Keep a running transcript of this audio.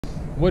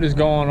What is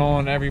going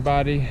on,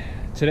 everybody?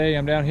 Today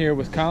I'm down here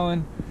with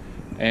Colin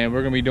and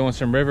we're gonna be doing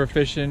some river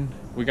fishing.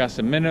 We got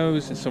some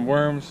minnows and some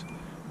worms.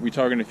 We're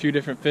targeting a few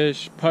different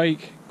fish: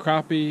 pike,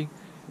 crappie,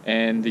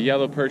 and the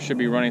yellow perch should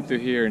be running through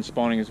here and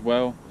spawning as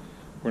well.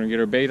 We're gonna get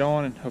our bait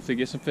on and hopefully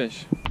get some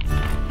fish.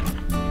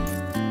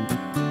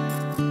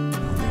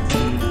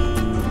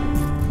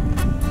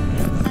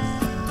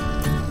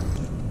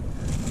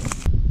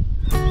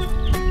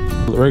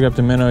 Rig up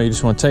the minnow. You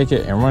just want to take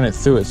it and run it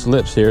through its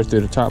lips here,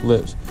 through the top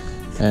lips,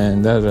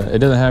 and that, it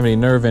doesn't have any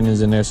nerve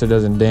endings in there, so it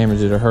doesn't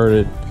damage it or hurt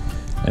it,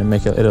 and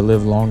make it, it'll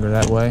live longer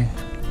that way.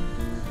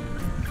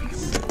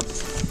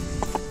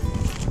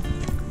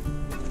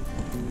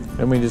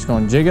 Then we just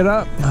gonna jig it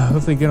up,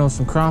 hopefully get on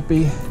some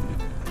crappie,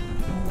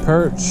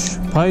 perch,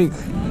 pike,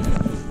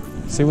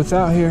 see what's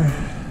out here.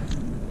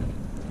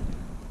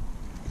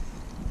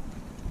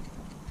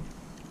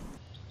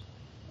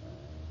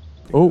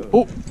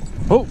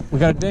 Oh, we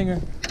got a dinger.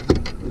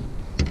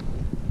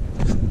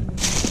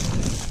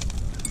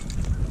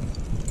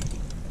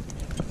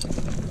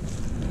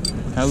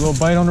 Had a little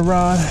bite on the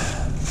rod.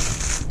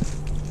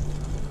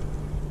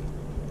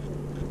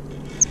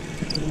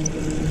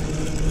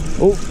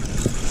 Oh,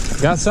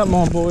 got something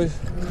on, boys.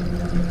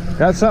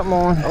 Got something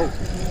on. Oh.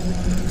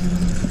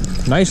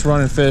 Nice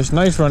running fish,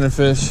 nice running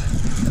fish.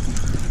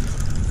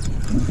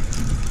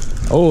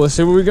 Oh, let's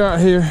see what we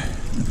got here.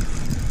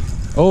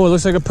 Oh, it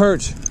looks like a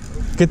perch.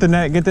 Get the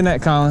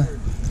net, Colin.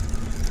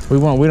 We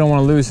don't want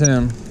to lose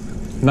him.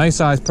 Nice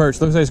size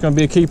perch. Looks like it's going to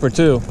be a keeper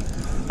too.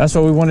 That's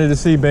what we wanted to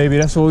see, baby.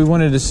 That's what we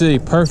wanted to see.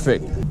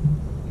 Perfect.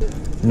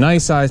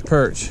 Nice size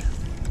perch.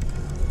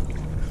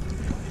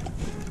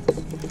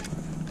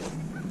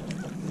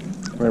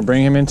 We're going to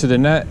bring him into the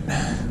net.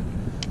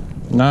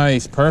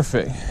 Nice,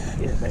 perfect.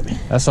 Yeah, baby.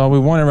 That's all we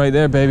wanted right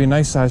there, baby.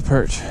 Nice size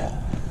perch.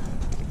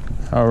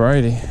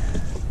 Alrighty.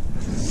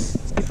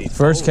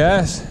 First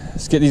cast.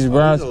 Let's get these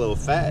rods. He's a little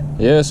fat.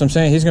 Yeah, that's what I'm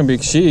saying. He's gonna be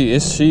it's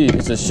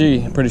a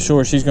she. I'm pretty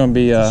sure she's gonna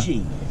be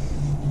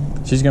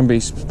she's gonna be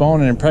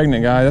spawning and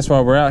pregnant, guys. That's why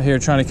we're out here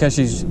trying to catch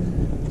these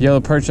yellow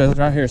perch that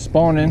are out here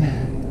spawning.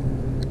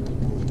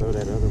 Throw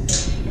that other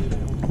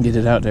one. Get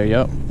it out there,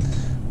 yep.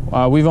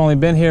 We've only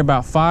been here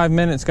about 5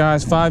 minutes,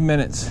 guys. 5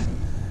 minutes.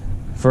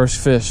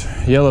 First fish,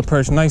 yellow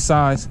perch, nice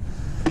size.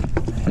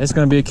 It's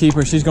gonna be a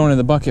keeper. She's going in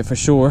the bucket for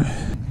sure.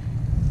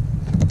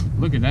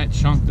 Look at that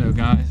chunk though,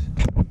 guys.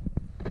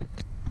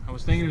 I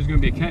was thinking it was going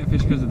to be a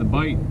catfish because of the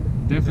bite.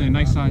 Definitely a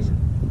nice size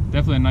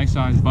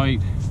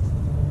bite.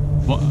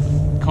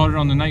 Caught it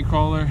on the night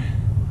crawler.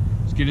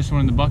 Let's get this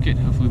one in the bucket.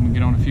 Hopefully we can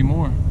get on a few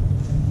more.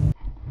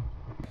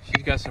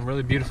 She's got some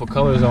really beautiful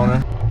colors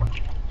on her.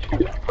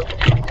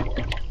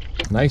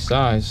 Nice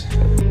size.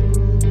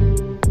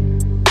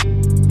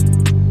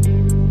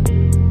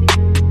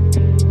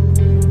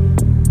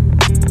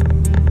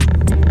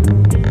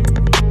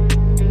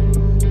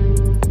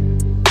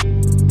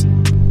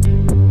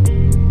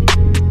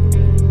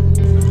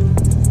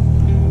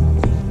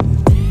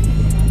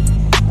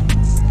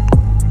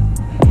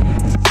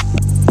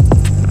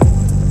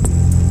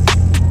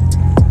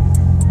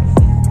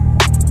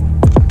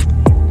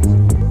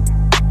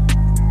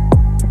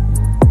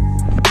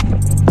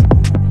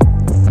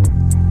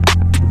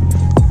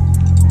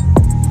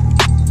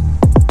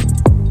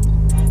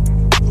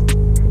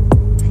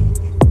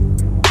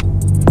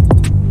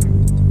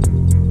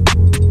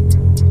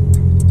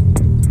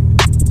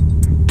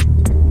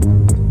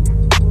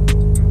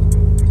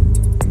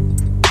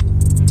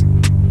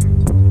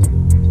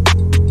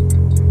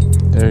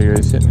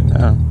 He's hitting it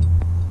now.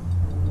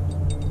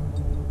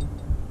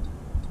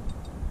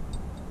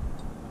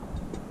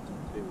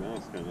 Hey,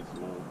 mouth's kind of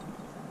small.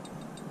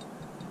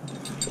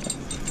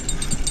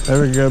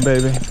 There we go,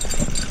 baby.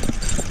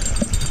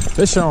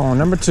 Fish on,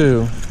 number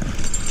 2.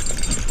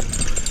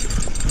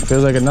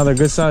 Feels like another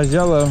good sized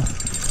yellow.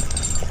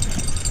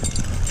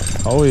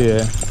 Oh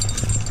yeah.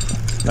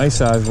 Nice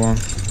size one.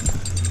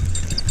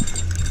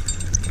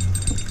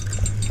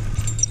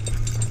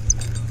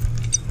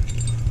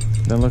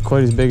 Doesn't look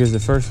quite as big as the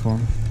first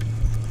one.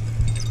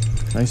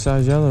 Nice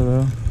size yellow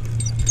though.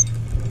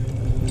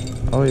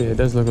 Oh yeah, it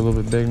does look a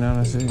little bit big now,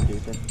 I see.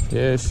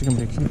 Yeah, she's gonna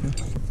be a keeper.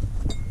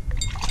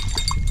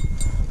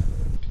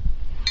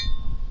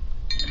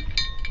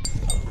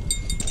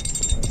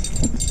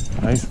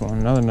 Nice one,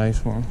 another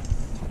nice one.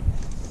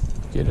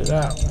 Get it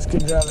out, let's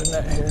get it out of the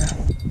net here.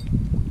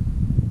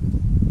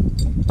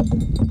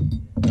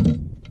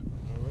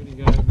 Alrighty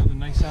guys, another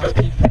nice size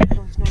keeper.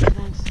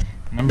 Nice.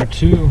 Number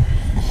 2.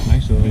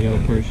 Nice little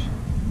yellow perch.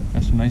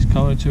 Got some nice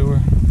color to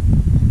her.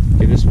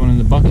 Get this one in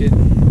the bucket.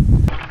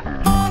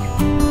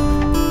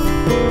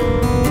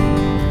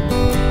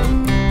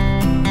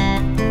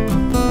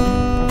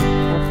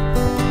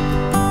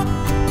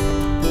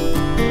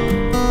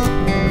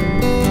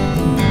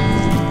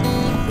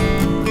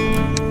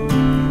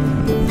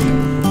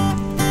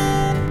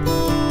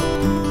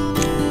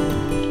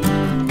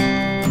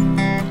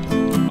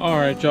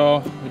 Alright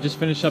y'all, we just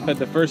finished up at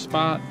the first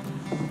spot.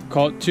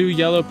 Caught 2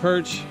 yellow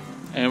perch,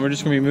 and we're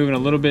just gonna be moving a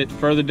little bit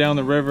further down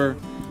the river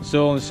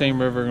Still on the same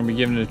river, gonna be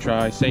giving it a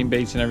try. Same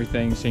baits and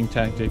everything, same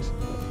tactics.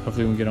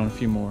 Hopefully we can get on a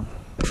few more.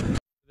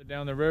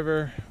 Down the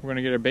river, we're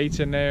gonna get our baits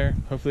in there,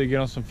 hopefully get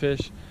on some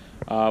fish.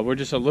 We're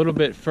just a little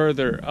bit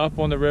further up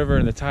on the river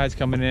and the tide's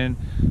coming in,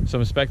 so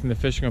I'm expecting the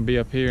fish are gonna be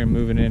up here and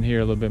moving in here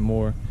a little bit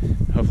more.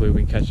 Hopefully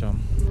we can catch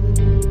them.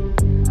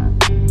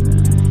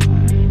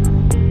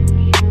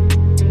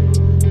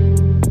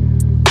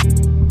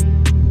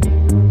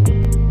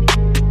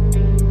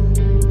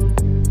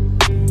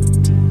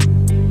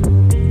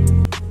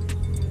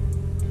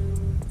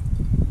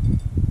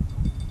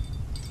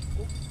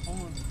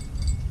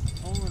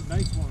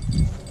 Nice one.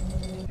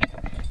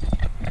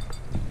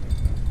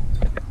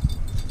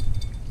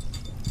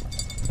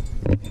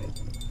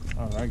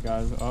 All right,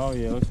 guys. Oh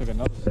yeah, looks like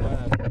another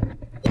slab.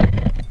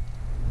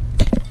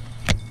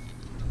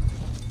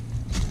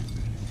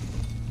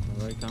 All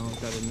right, Colin's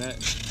got a net.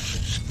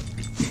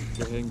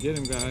 Go ahead and get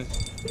him, guys.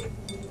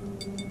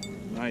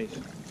 Nice.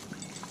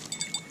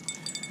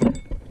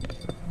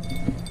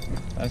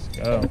 Let's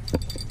go.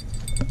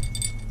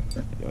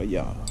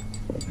 Yeah.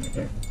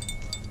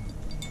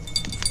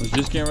 Was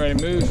just getting ready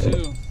to move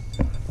too.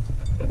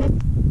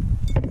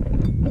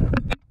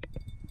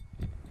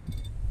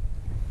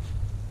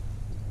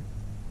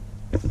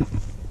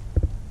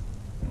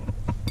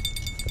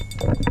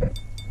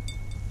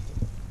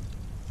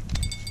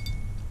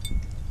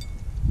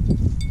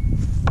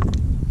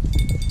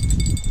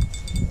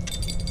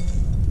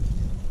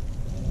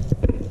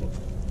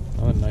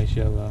 Oh, a nice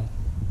yellow.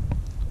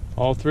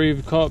 All three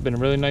have caught, been a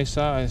really nice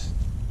size.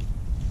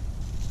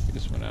 Get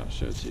this one out,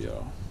 show it to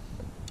y'all.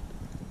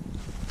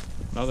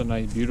 Another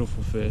nice,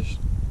 beautiful fish.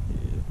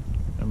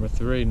 Number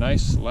 3,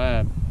 nice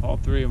slab. All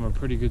 3 of them are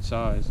pretty good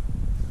size.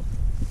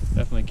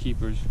 Definitely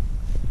keepers.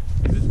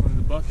 Get this one in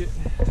the bucket.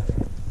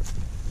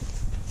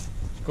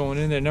 It's going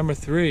in there, number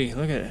 3.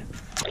 Look at it.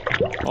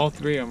 All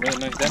 3 of them really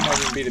nice. That might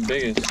even be the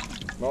biggest.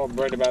 They're all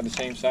right about the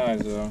same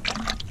size though.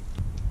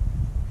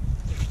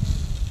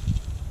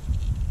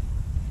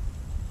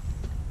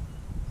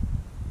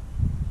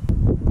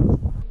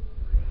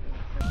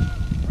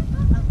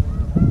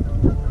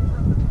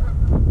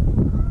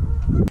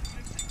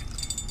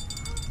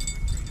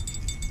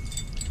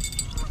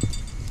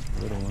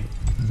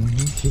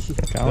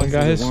 Colin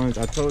got his.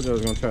 I told you I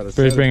was gonna try to.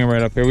 Let's bring him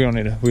right up here. We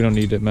don't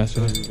need to mess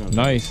with it.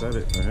 Nice.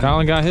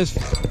 Colin got his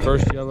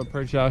first yellow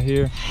perch out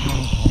here.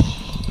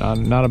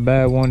 Not a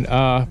bad one.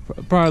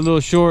 Probably a little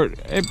short.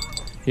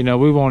 You know,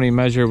 we won't even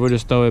measure. We'll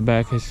just throw it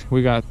back.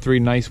 We got 3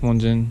 nice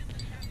ones in,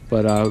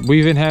 but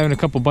we've been having a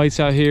couple bites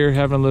out here,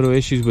 having a little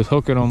issues with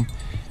hooking them.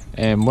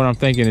 And what I'm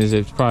thinking is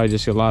it's probably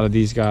just a lot of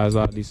these guys, a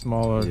lot of these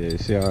smaller. Yeah,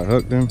 see how I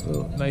hooked him?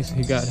 Nice.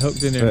 He got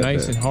hooked in there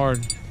nice and hard.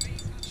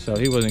 So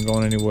he wasn't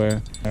going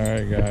anywhere. All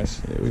right,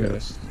 guys. Yeah, we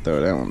gotta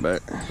throw that one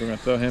back. We're gonna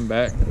throw him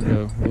back.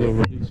 Go a little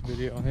release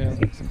video on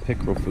him. Some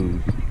pickerel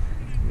food.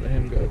 Let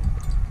him go.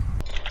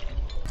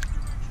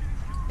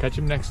 Catch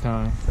him next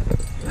time.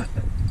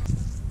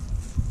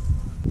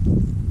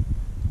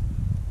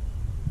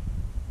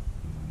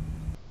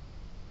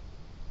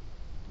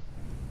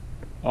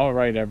 All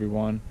right,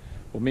 everyone.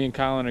 Well, me and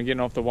Colin are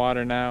getting off the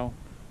water now.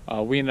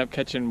 We ended up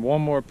catching one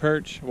more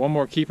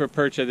keeper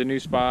perch at the new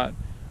spot.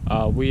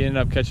 We ended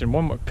up catching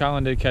one more.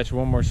 Colin did catch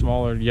one more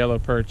smaller yellow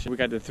perch. We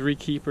got the 3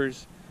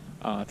 keepers,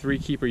 3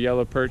 keeper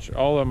yellow perch.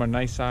 All of them are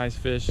nice sized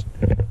fish.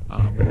 We're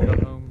gonna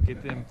go home,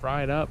 get them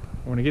fried up.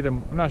 We're gonna get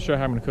them. I'm not sure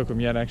how I'm gonna cook them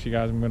yet, actually,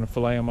 guys. I'm gonna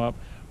fillet them up.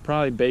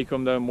 Probably bake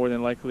them though, more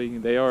than likely.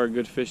 They are a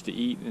good fish to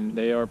eat, and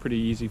they are pretty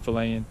easy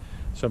filleting.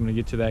 So I'm gonna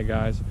get to that,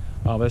 guys.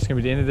 That's gonna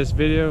be the end of this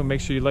video.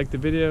 Make sure you like the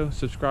video,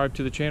 subscribe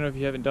to the channel if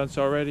you haven't done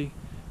so already,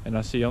 and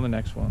I'll see you on the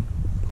next one.